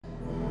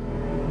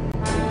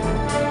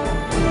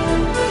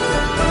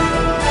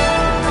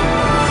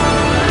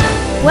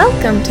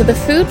Welcome to the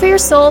Food for Your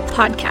Soul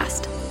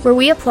podcast, where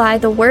we apply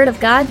the Word of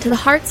God to the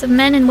hearts of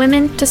men and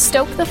women to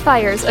stoke the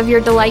fires of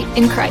your delight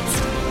in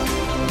Christ.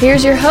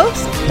 Here's your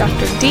host,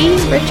 Dr. D.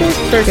 Richard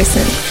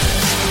Ferguson.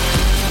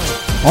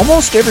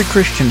 Almost every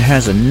Christian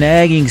has a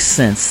nagging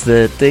sense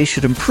that they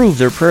should improve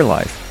their prayer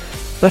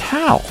life. But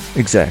how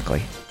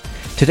exactly?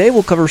 Today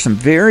we'll cover some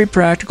very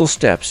practical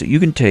steps that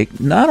you can take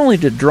not only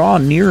to draw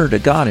nearer to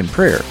God in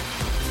prayer,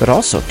 but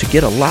also to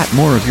get a lot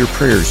more of your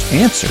prayers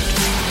answered.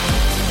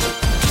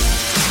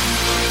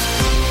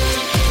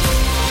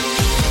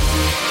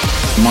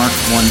 Mark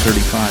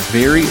 1:35.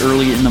 Very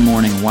early in the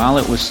morning, while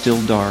it was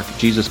still dark,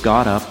 Jesus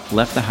got up,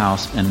 left the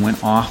house, and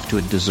went off to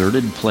a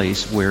deserted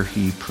place where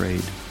he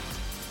prayed.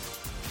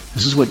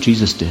 This is what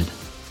Jesus did.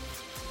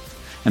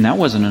 And that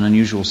wasn't an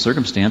unusual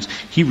circumstance.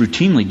 He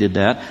routinely did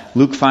that.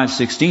 Luke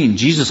 5:16.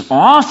 Jesus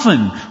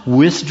often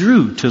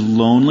withdrew to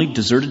lonely,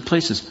 deserted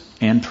places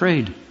and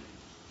prayed.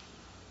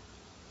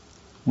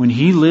 When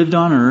he lived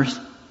on earth,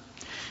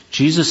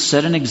 Jesus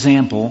set an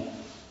example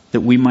that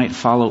we might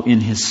follow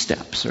in his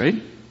steps,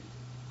 right?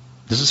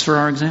 This is for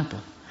our example.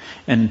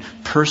 And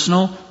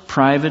personal,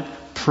 private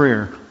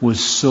prayer was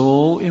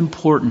so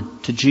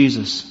important to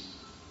Jesus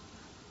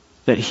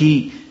that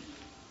he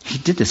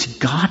did this. He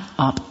got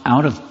up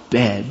out of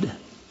bed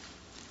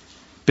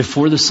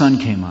before the sun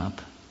came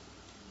up,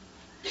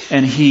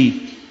 and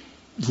he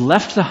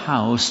left the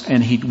house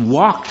and he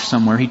walked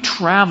somewhere. He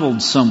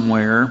traveled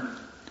somewhere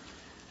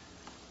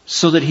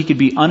so that he could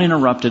be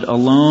uninterrupted,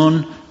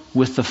 alone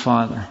with the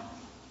Father.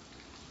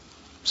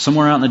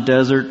 Somewhere out in the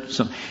desert.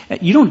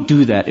 You don't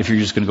do that if you're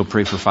just going to go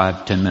pray for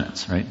 5-10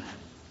 minutes, right?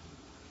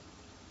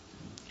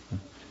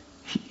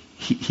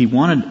 He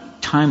wanted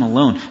time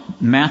alone.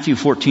 Matthew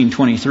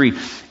 14:23.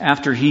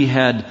 After he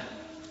had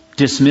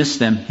dismissed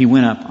them, he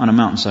went up on a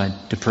mountainside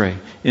to pray.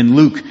 In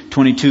Luke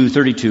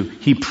 22:32,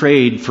 he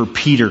prayed for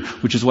Peter,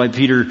 which is why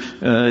Peter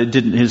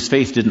his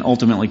faith didn't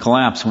ultimately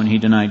collapse when he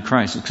denied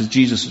Christ, because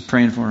Jesus was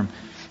praying for him.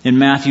 In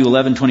Matthew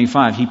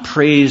 11:25, he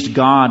praised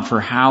God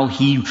for how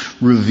he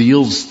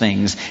reveals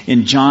things.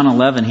 In John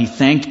 11, he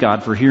thanked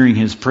God for hearing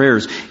his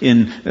prayers.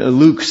 In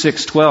Luke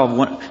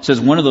 6:12, says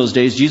one of those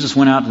days Jesus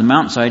went out to the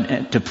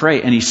mountainside to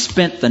pray, and he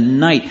spent the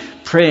night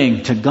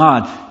praying to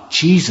God.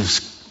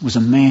 Jesus was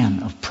a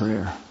man of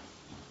prayer.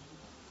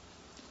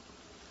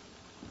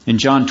 In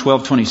John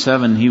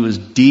 12:27, he was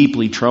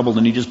deeply troubled,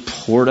 and he just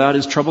poured out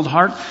his troubled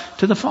heart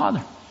to the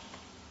Father.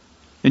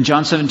 In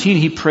John 17,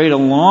 he prayed a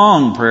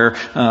long prayer.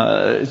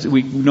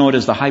 We know it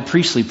as the high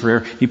priestly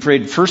prayer. He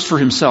prayed first for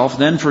himself,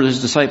 then for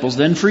his disciples,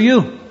 then for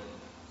you.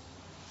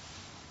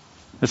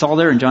 It's all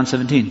there in John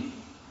 17.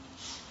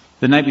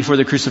 The night before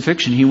the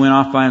crucifixion, he went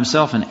off by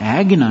himself and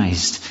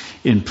agonized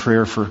in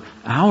prayer for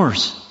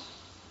hours.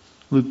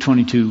 Luke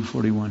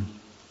 22:41.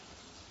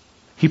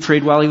 He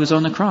prayed while he was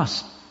on the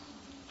cross.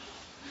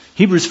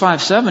 Hebrews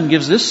 5:7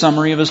 gives this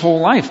summary of his whole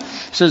life.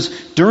 It says,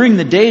 during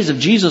the days of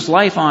Jesus'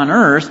 life on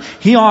earth,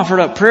 he offered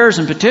up prayers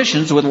and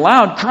petitions with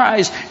loud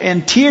cries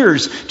and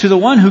tears to the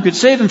one who could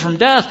save him from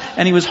death,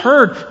 and he was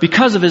heard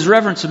because of his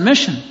reverent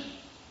submission.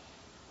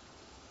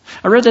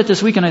 I read that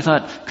this week and I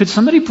thought, could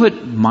somebody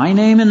put my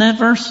name in that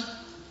verse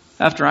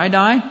after I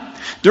die?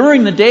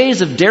 During the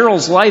days of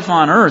Daryl's life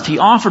on earth, he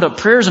offered up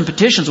prayers and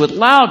petitions with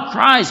loud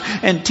cries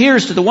and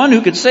tears to the one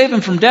who could save him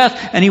from death,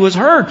 and he was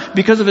heard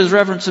because of his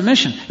reverent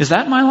submission. Is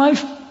that my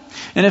life?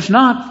 And if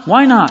not,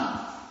 why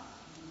not?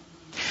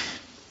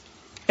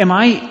 Am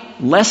I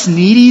less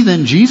needy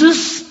than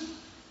Jesus?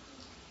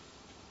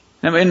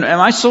 Am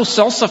I so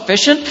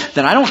self-sufficient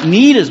that I don't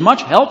need as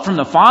much help from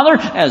the Father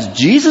as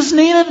Jesus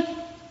needed?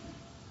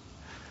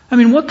 I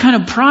mean, what kind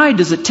of pride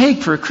does it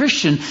take for a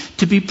Christian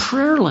to be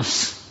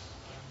prayerless?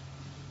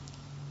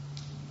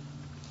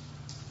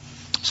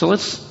 So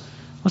let's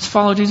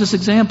follow Jesus'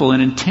 example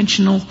in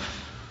intentional,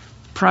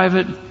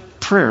 private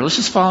prayer. Let's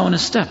just follow in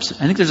his steps.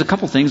 I think there's a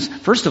couple things.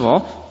 First of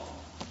all,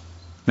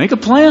 make a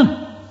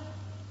plan.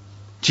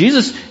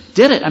 Jesus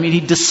did it. I mean, he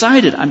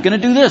decided, I'm going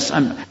to do this.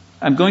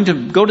 I'm going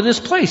to go to this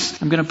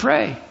place. I'm going to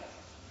pray.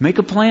 Make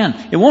a plan.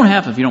 It won't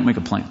happen if you don't make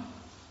a plan.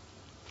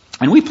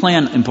 And we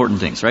plan important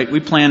things, right? We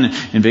plan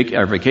in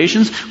our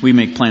vacations. We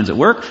make plans at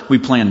work. We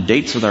plan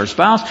dates with our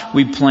spouse.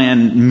 We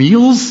plan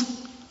meals.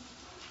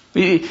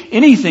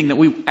 Anything that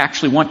we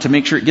actually want to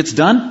make sure it gets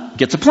done,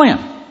 gets a plan.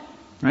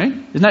 Right?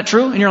 Isn't that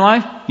true in your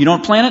life? You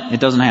don't plan it, it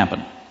doesn't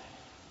happen.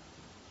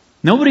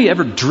 Nobody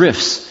ever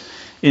drifts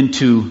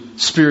into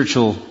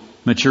spiritual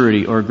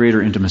maturity or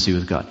greater intimacy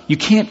with God. You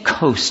can't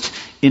coast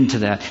into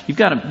that. You've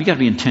got to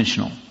be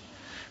intentional.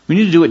 We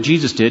need to do what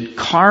Jesus did.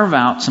 Carve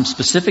out some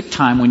specific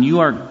time when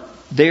you are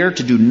there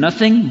to do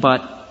nothing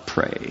but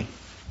pray.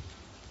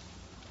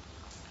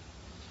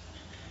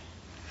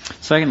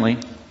 Secondly,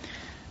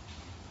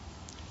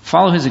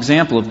 follow his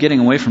example of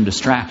getting away from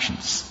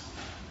distractions.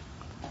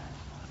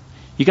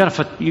 You got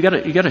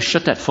to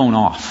shut that phone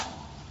off.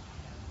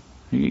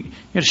 You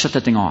got to shut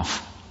that thing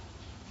off.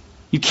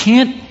 You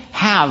can't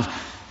have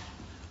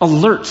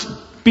alerts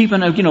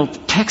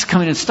beeping, text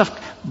coming and stuff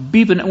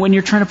beeping when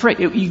you're trying to pray.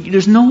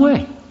 There's no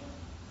way.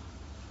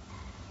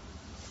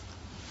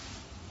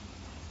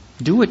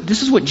 Do it.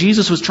 This is what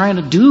Jesus was trying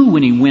to do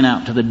when he went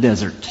out to the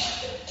desert.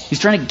 He's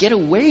trying to get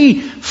away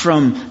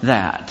from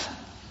that.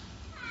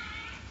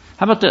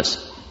 How about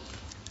this?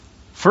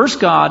 First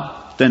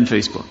God, then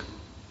Facebook.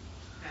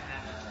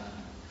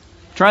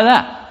 Try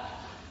that.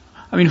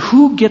 I mean,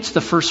 who gets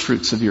the first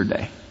fruits of your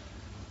day?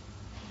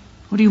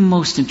 What are you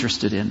most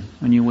interested in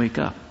when you wake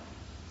up?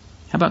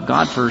 How about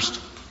God first,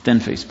 then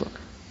Facebook?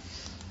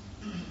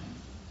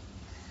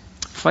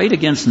 Fight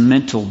against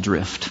mental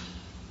drift.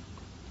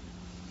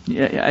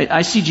 Yeah,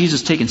 I see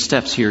Jesus taking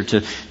steps here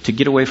to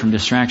get away from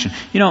distraction.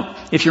 You know,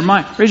 if your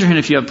mind, raise your hand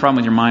if you have a problem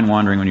with your mind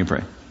wandering when you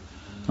pray.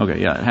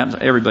 Okay, yeah, it happens.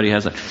 Everybody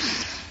has that.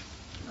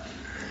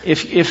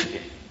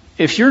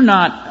 If you're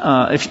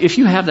not, if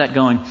you have that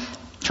going,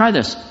 try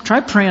this.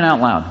 Try praying out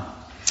loud.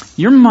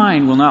 Your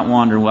mind will not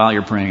wander while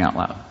you're praying out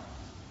loud.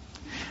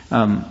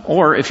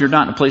 Or if you're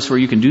not in a place where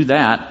you can do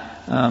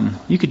that,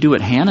 you could do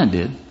what Hannah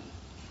did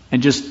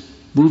and just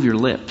move your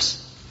lips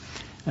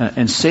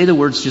and say the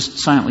words just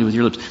silently with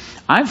your lips.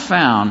 I've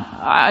found,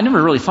 I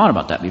never really thought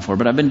about that before,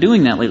 but I've been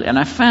doing that lately, and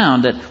I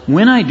found that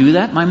when I do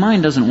that, my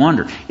mind doesn't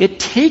wander. It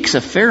takes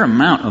a fair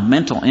amount of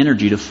mental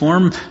energy to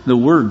form the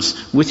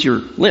words with your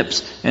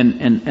lips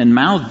and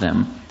mouth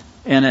them,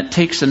 and it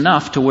takes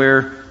enough to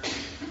where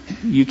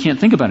you can't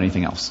think about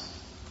anything else.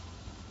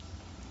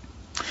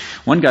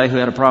 One guy who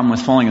had a problem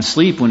with falling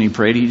asleep when he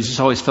prayed, he just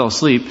always fell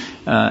asleep,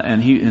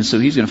 and so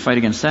he's going to fight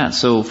against that.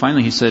 So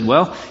finally he said,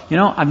 well, you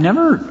know, I've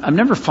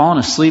never fallen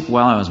asleep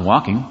while I was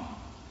walking.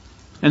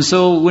 And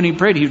so when he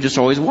prayed, he would just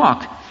always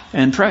walk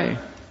and pray.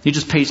 He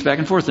just paced back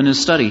and forth in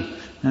his study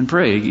and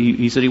pray.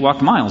 He said he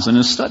walked miles in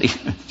his study,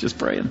 just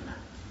praying.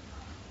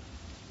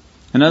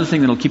 Another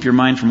thing that'll keep your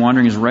mind from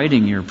wandering is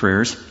writing your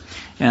prayers.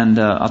 And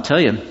I'll tell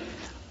you,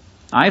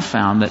 I've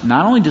found that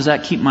not only does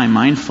that keep my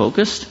mind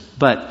focused,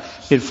 but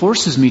it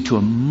forces me to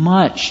a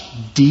much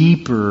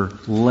deeper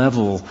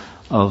level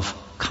of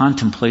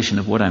contemplation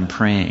of what I'm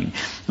praying.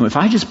 Now, if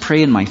I just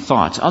pray in my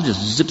thoughts, I'll just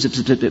zip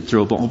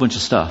through a whole bunch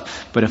of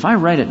stuff. But if I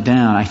write it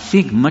down, I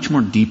think much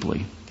more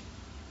deeply.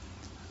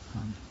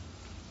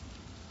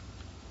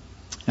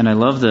 And I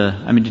love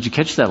did you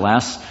catch that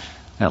last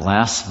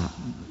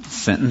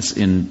sentence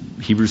in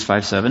Hebrews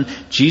 5:7?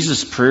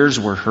 Jesus' prayers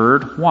were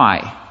heard.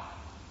 Why?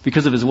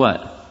 Because of his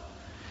what?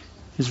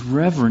 His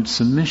reverent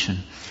submission.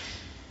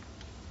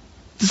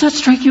 Does that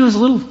strike you as a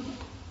little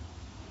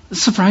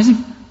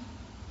surprising?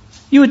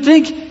 You would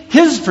think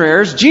his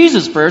prayers,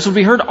 Jesus' prayers, would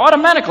be heard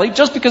automatically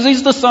just because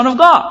he's the Son of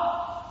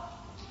God.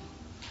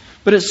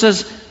 But it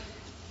says,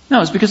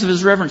 no, it's because of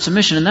his reverent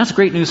submission, and that's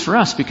great news for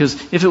us, because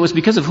if it was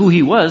because of who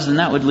he was, then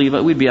that would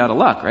we'd be out of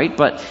luck, right?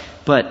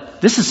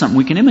 But this is something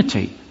we can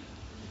imitate.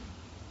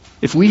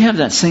 If we have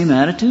that same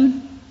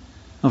attitude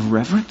of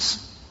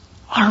reverence,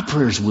 our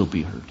prayers will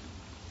be heard.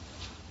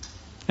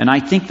 And I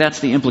think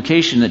that's the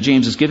implication that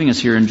James is giving us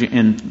here in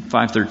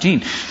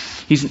 5:13.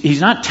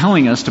 He's not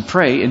telling us to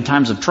pray in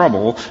times of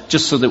trouble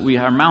just so that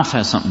our mouth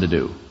has something to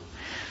do.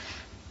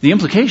 The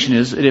implication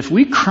is that if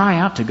we cry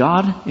out to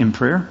God in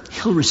prayer,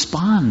 he'll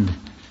respond.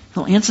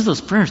 He'll answer those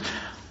prayers.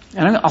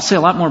 And I'll say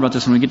a lot more about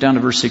this when we get down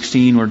to verse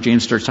 16, where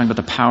James starts talking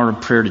about the power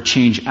of prayer to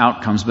change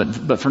outcomes.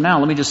 But for now,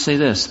 let me just say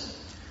this.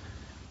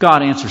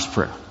 God answers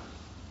prayer.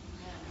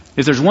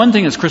 If there's one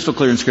thing that's crystal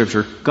clear in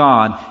Scripture,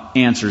 God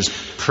answers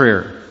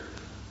prayer.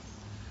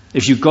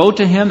 If you go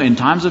to him in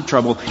times of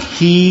trouble,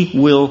 he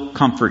will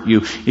comfort you.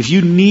 If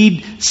you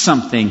need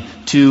something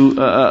to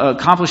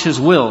accomplish his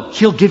will,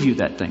 he'll give you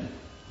that thing.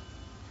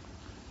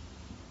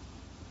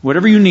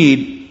 Whatever you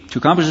need to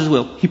accomplish his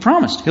will, he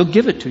promised. He'll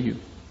give it to you.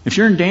 If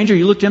you're in danger,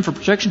 you look to him for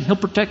protection, he'll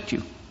protect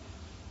you.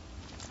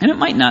 And it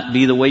might not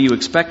be the way you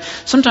expect.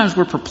 Sometimes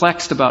we're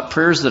perplexed about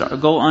prayers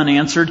that go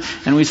unanswered,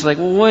 and we say, like,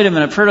 well, wait a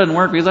minute, prayer doesn't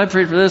work because I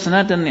prayed for this and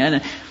that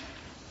didn't.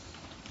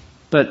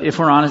 But if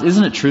we're honest,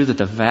 isn't it true that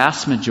the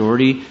vast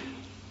majority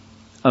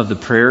of the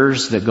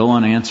prayers that go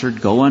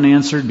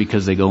unanswered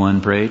because they go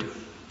unprayed?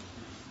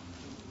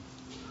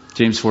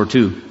 James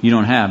 4:2, you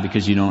don't have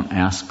because you don't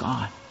ask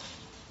God.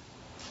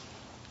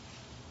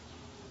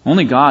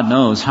 Only God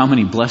knows how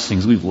many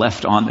blessings we've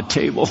left on the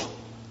table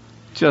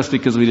just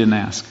because we didn't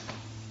ask.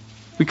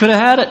 We could have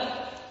had it.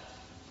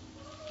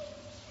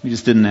 We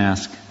just didn't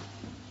ask.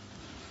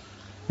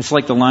 It's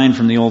like the line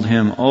from the old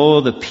hymn,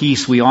 oh, the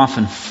peace we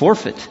often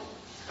forfeit.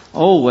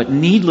 Oh, what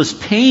needless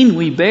pain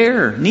we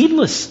bear.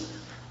 Needless.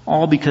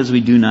 All because we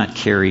do not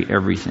carry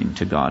everything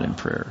to God in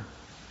prayer.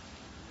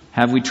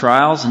 Have we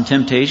trials and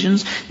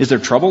temptations? Is there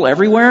trouble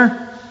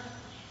everywhere?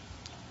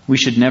 We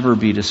should never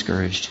be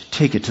discouraged.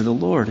 Take it to the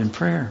Lord in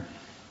prayer.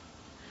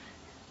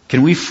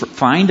 Can we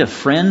find a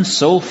friend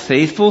so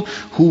faithful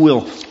who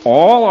will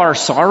all our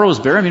sorrows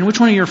bear? I mean, which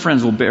one of your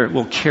friends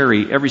will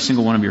carry every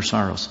single one of your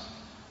sorrows?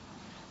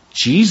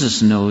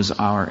 Jesus knows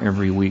our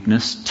every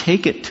weakness.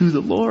 Take it to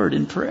the Lord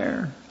in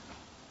prayer.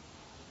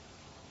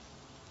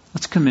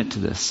 Let's commit to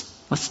this.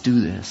 Let's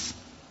do this.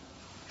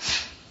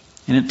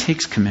 And it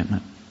takes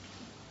commitment.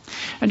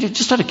 And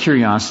just out of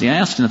curiosity, I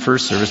asked in the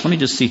first service, let me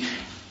just see,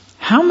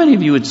 how many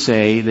of you would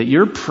say that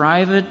your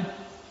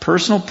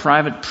personal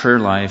private prayer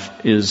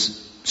life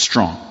is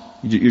strong?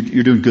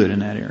 You're doing good in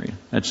that area.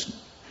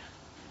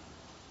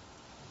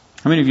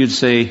 How many of you would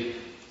say,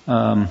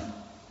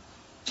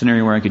 it's an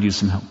area where I could use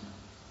some help?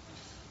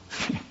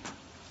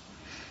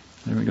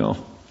 There we go.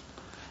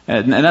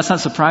 And that's not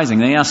surprising.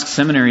 They asked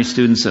seminary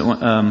students at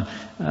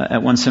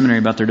one seminary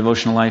about their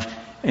devotional life,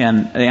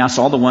 and they asked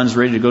all the ones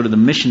ready to go to the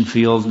mission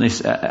field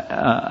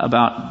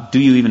about, do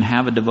you even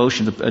have a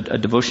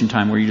devotion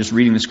time where you're just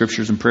reading the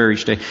scriptures and prayer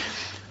each day?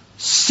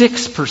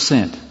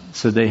 6%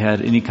 said they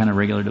had any kind of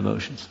regular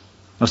devotions.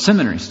 Of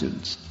seminary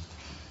students.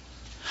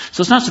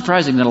 So it's not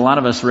surprising that a lot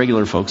of us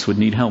regular folks would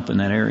need help in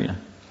that area.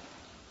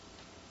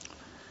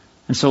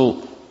 And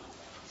so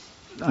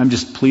I'm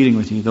just pleading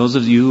with you, those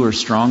of you who are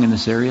strong in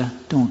this area,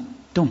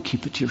 don't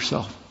keep it to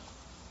yourself.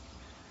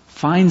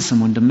 Find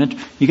someone to mentor.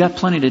 You got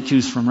plenty to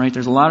choose from, right?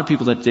 There's a lot of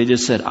people that they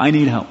just said, I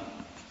need help.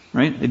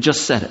 Right? They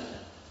just said it.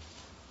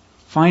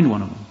 Find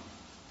one of them.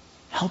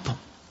 Help them.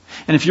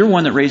 And if you're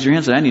one that raised your hand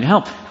and said, I need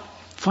help,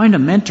 find a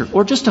mentor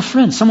or just a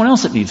friend, someone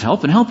else that needs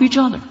help, and help each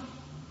other.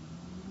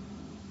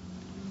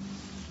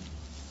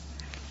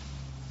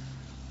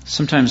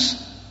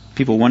 Sometimes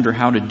people wonder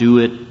how to do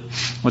it.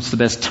 What's the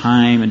best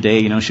time of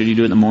day? Should you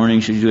do it in the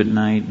morning? Should you do it at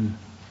night?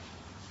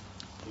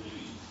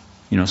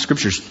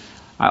 Scriptures,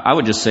 I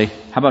would just say,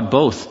 how about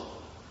both?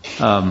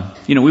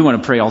 We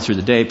want to pray all through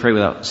the day, pray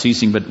without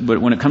ceasing, but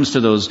when it comes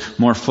to those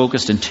more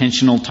focused,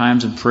 intentional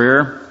times of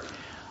prayer,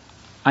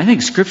 I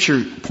think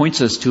Scripture points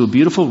us to a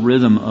beautiful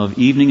rhythm of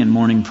evening and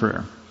morning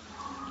prayer.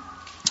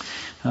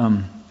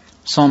 Psalm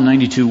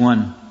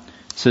 92:1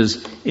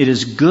 says, it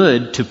is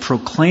good to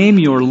proclaim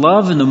your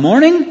love in the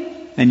morning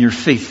and your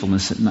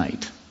faithfulness at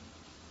night.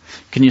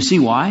 Can you see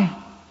why?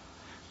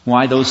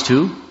 Why those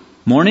two?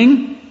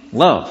 Morning,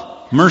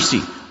 love, mercy.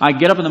 I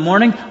get up in the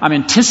morning, I'm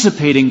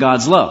anticipating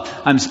God's love.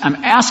 I'm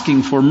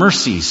asking for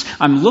mercies.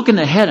 I'm looking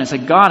ahead and say,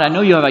 God, I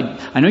know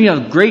you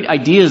have great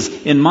ideas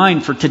in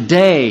mind for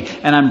today,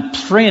 and I'm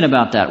praying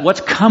about that.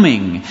 What's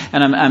coming?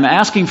 And I'm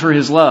asking for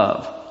His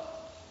love.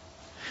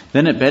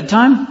 Then at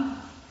bedtime,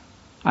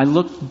 I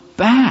look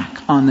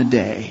back on the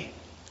day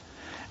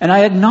and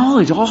I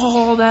acknowledge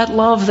all that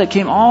love that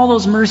came, all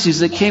those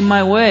mercies that came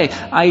my way.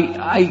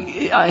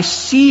 I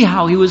see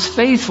how He was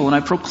faithful, and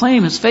I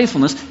proclaim His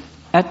faithfulness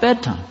at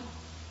bedtime.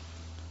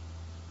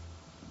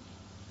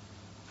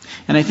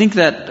 And I think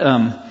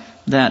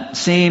that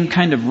same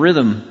kind of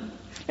rhythm,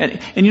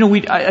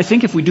 I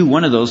think if we do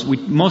one of those,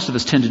 most of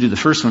us tend to do the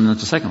first one and not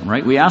the second one,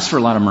 right? We ask for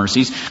a lot of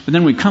mercies, but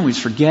then we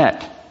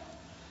forget.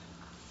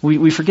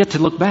 We forget to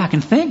look back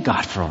and thank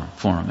God for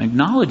them,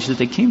 acknowledge that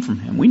they came from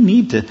Him. We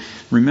need to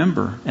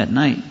remember at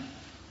night.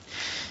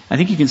 I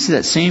think you can see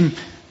that same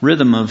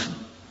rhythm of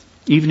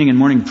evening and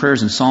morning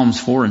prayers in Psalms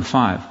 4 and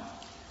 5.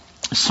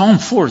 Psalm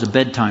 4 is a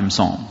bedtime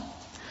psalm.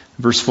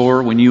 Verse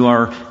 4, when you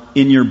are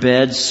in your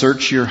bed,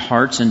 search your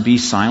hearts and be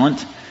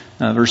silent.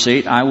 Verse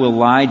 8, I will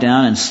lie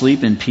down and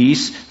sleep in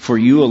peace, for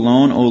you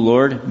alone, O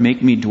Lord,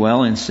 make me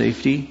dwell in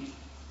safety.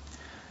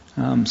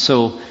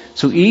 So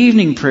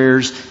evening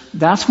prayers,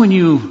 that's when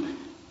you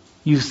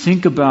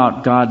think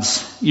about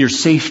your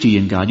safety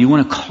in God. You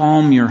want to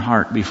calm your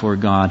heart before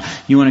God.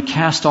 You want to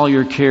cast all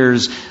your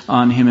cares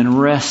on Him and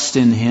rest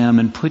in Him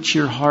and put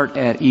your heart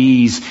at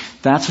ease.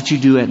 That's what you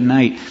do at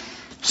night.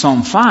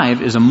 Psalm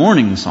 5 is a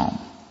morning psalm.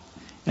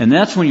 And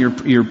that's when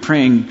you're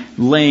praying,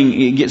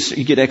 you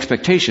get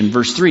expectation.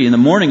 Verse 3, in the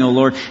morning, O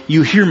Lord,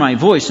 you hear my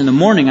voice. In the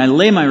morning, I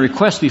lay my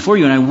request before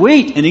you, and I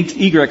wait in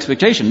eager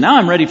expectation. Now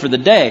I'm ready for the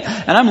day,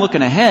 and I'm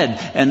looking ahead,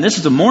 and this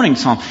is a morning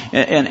psalm.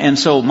 And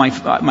so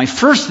my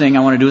first thing I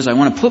want to do is I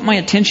want to put my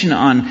attention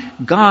on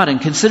God and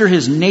consider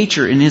His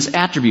nature and His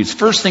attributes.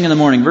 First thing in the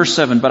morning, verse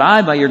 7, but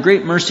I, by your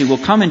great mercy, will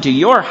come into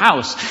your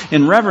house.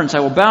 In reverence,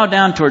 I will bow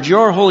down towards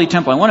your holy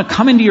temple. I want to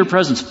come into your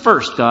presence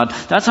first, God.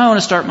 That's how I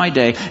want to start my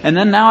day. And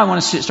then now I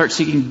want to start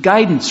seeking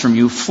guidance from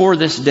you for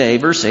this day.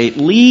 Verse 8,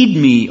 lead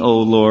me,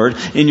 O Lord,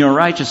 in your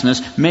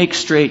righteousness. Make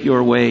straight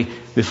your way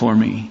before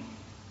me.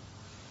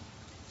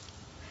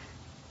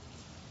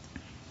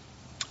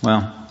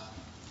 Well,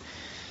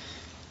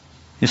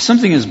 if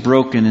something is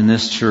broken in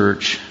this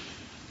church,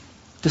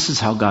 this is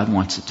how God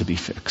wants it to be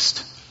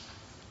fixed.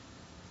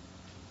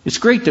 It's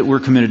great that we're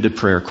committed to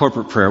prayer,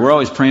 corporate prayer. We're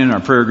always praying in our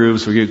prayer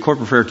groups. We get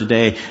corporate prayer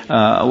today.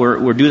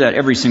 We're do that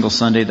every single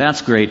Sunday.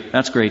 That's great.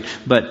 That's great.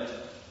 But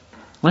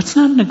let's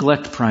not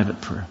neglect private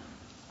prayer.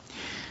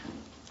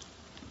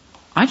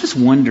 I just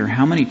wonder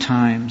how many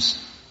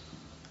times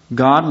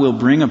God will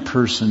bring a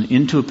person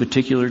into a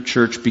particular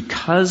church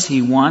because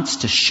He wants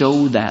to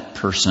show that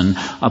person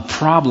a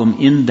problem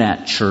in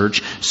that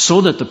church so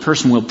that the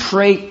person will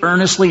pray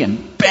earnestly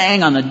and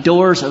bang on the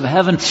doors of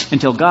heaven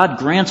until God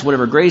grants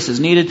whatever grace is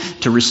needed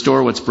to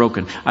restore what's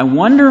broken. I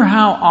wonder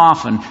how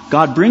often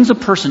God brings a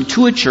person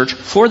to a church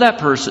for that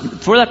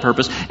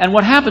purpose, and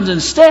what happens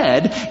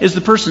instead is the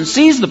person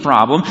sees the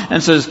problem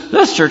and says,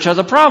 this church has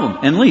a problem,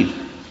 and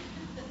leave.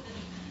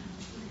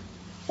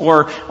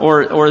 Or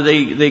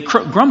they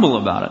grumble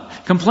about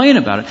it, complain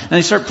about it, and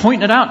they start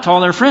pointing it out to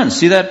all their friends.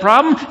 See that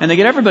problem? And they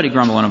get everybody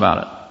grumbling about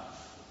it.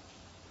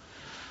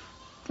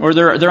 Or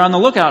they're on the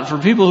lookout for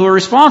people who are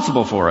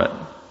responsible for it.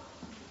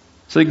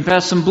 So they can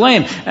pass some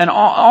blame. And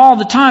all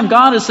the time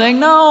God is saying,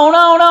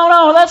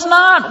 no, that's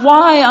not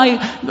why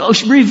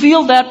I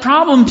revealed that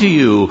problem to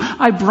you.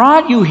 I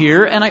brought you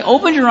here and I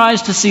opened your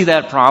eyes to see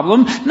that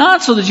problem,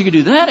 not so that you could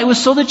do that. It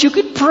was so that you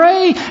could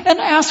pray and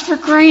ask for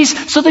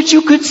grace, so that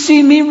you could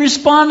see me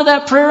respond to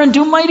that prayer and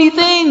do mighty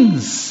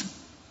things.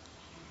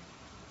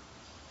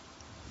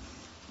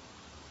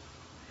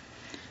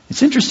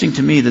 It's interesting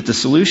to me that the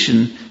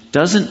solution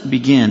doesn't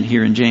begin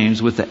here in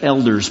James with the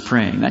elders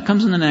praying. That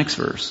comes in the next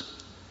verse.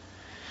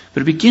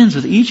 But it begins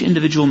with each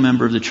individual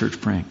member of the church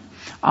praying.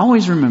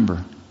 Always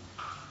remember,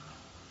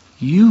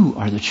 you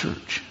are the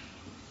church.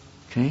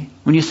 Okay?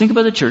 When you think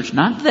about the church,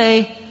 not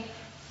they,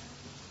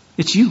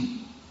 it's you.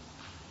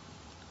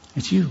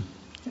 It's you.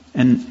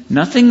 And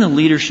nothing the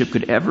leadership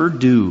could ever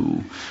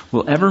do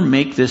will ever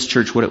make this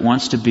church what it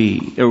wants to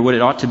be, or what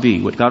it ought to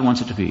be, what God wants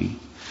it to be,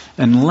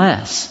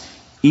 unless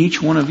each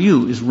one of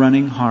you is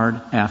running hard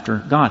after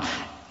God.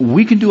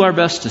 We can do our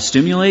best to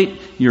stimulate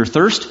your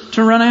thirst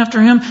to run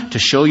after Him, to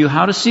show you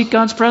how to seek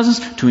God's presence,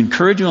 to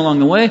encourage you along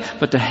the way,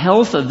 but the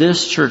health of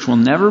this church will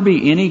never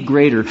be any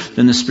greater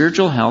than the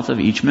spiritual health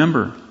of each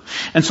member.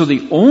 And so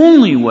the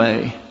only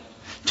way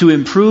to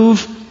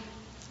improve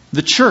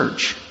the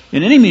church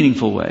in any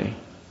meaningful way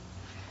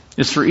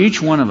is for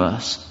each one of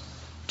us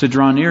to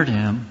draw near to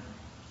Him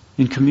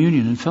in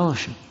communion and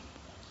fellowship.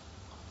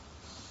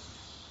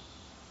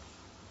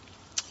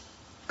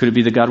 Could it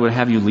be that God would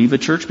have you leave a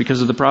church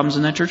because of the problems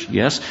in that church?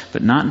 Yes,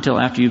 but not until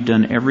after you've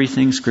done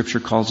everything Scripture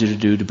calls you to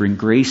do to bring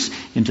grace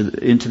into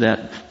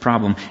that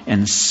problem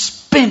and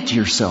spent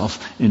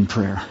yourself in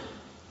prayer.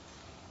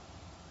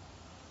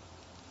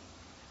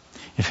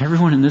 If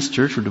everyone in this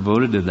church were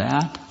devoted to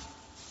that,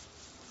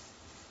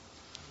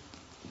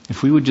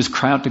 if we would just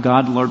cry out to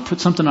God, Lord,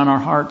 put something on our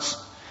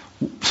hearts,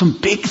 some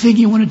big thing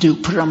you want to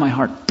do, put it on my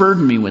heart,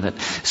 burden me with it,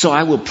 so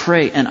I will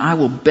pray and I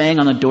will bang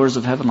on the doors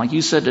of heaven like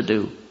you said to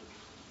do.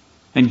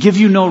 And give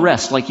you no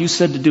rest, like you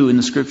said to do in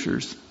the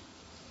Scriptures.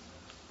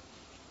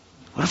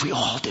 What if we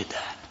all did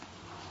that?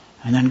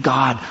 And then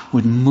God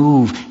would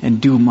move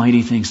and do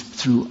mighty things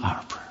through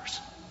our prayers.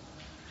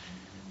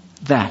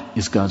 That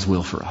is God's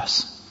will for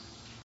us.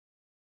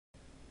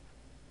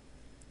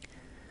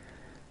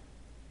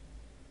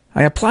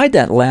 I applied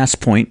that last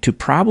point to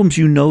problems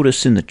you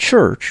notice in the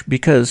church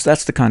because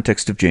that's the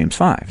context of James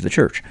 5, the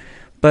church.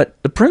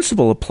 But the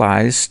principle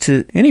applies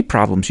to any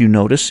problems you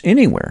notice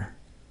anywhere.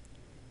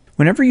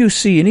 Whenever you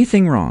see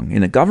anything wrong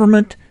in the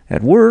government,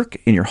 at work,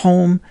 in your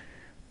home,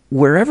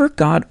 wherever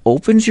God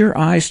opens your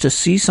eyes to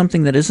see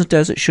something that isn't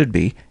as it should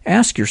be,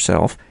 ask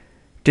yourself,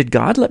 did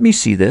God let me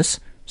see this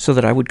so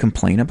that I would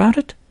complain about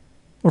it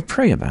or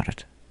pray about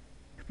it?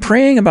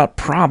 Praying about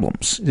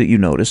problems that you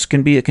notice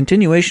can be a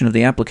continuation of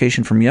the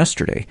application from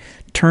yesterday,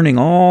 turning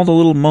all the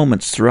little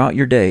moments throughout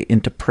your day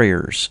into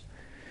prayers.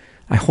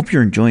 I hope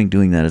you're enjoying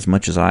doing that as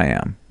much as I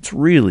am. It's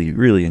really,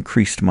 really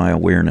increased my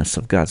awareness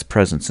of God's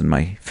presence and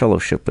my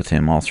fellowship with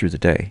Him all through the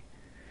day.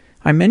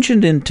 I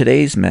mentioned in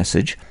today's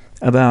message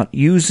about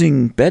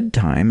using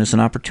bedtime as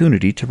an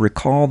opportunity to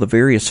recall the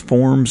various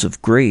forms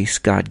of grace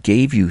God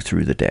gave you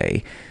through the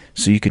day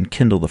so you can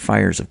kindle the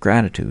fires of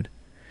gratitude.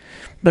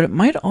 But it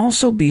might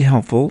also be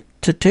helpful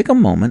to take a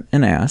moment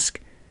and ask,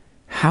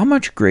 how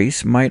much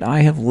grace might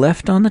I have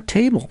left on the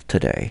table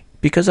today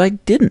because I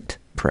didn't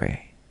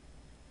pray?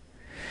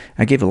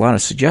 I gave a lot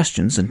of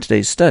suggestions in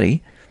today's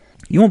study.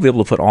 You won't be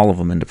able to put all of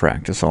them into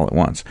practice all at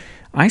once.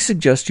 I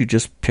suggest you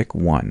just pick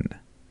one,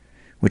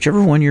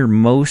 whichever one you're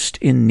most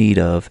in need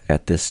of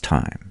at this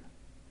time.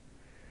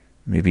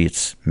 Maybe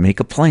it's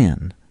make a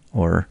plan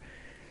or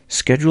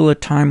schedule a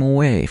time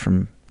away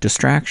from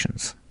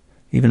distractions,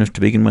 even if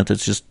to begin with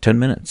it's just 10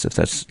 minutes, if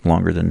that's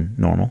longer than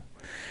normal.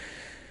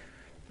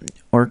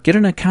 Or get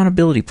an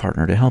accountability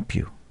partner to help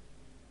you.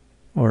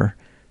 Or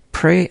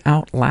pray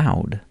out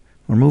loud.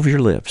 Or move your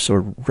lips, or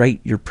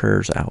write your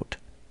prayers out.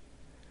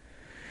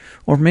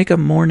 Or make a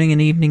morning and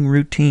evening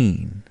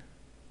routine,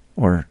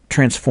 or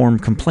transform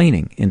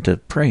complaining into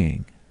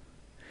praying.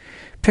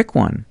 Pick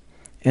one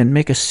and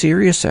make a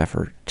serious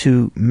effort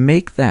to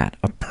make that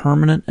a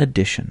permanent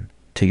addition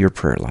to your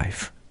prayer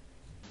life.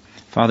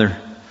 Father,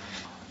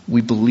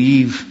 we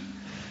believe,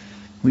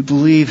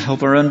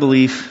 help our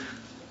unbelief.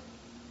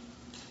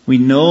 We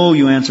know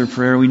you answer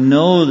prayer. We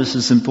know this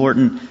is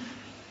important.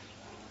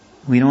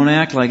 We don't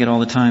act like it all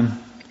the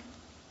time.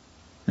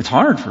 It's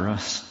hard for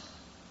us,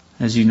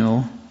 as you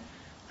know.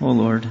 Oh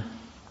Lord,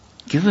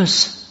 give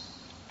us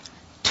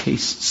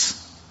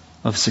tastes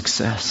of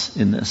success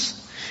in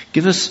this.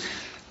 Give us,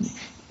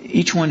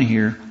 each one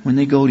here, when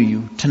they go to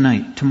you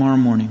tonight, tomorrow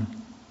morning,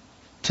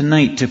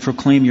 tonight to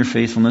proclaim your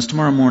faithfulness,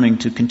 tomorrow morning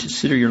to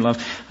consider your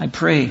love. I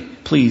pray,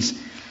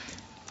 please,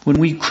 when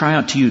we cry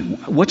out to you,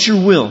 what's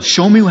your will?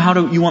 Show me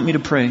how you want me to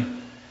pray.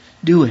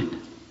 Do it.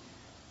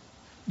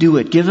 Do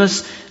it. Give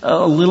us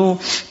a little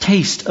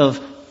taste of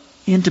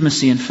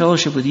intimacy and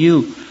fellowship with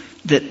you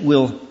that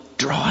will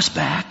draw us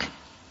back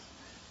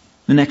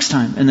the next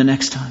time and the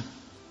next time.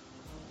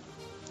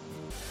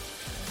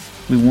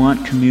 We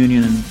want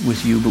communion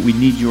with you, but we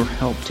need your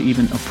help to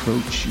even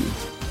approach you.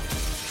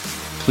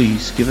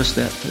 Please give us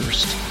that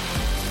thirst.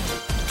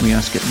 We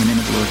ask it in the name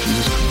of the Lord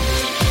Jesus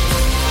Christ.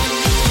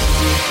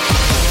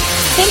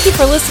 Thank you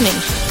for listening.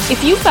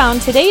 If you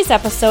found today's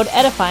episode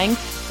edifying,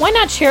 why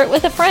not share it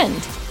with a friend?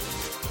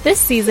 This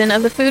season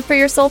of the Food for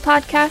Your Soul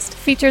podcast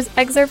features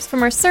excerpts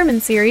from our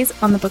sermon series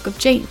on the book of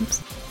James.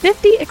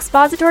 50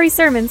 expository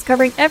sermons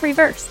covering every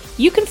verse.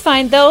 You can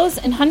find those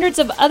and hundreds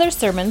of other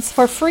sermons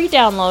for free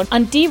download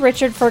on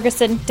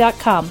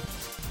drichardferguson.com.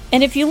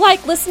 And if you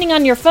like listening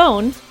on your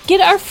phone, get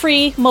our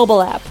free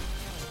mobile app.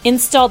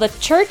 Install the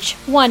Church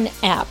One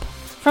app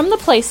from the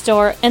Play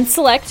Store and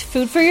select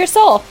Food for Your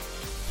Soul.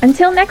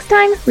 Until next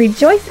time,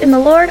 rejoice in the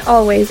Lord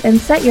always and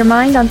set your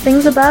mind on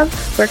things above,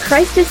 where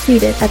Christ is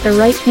seated at the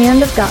right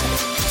hand of God.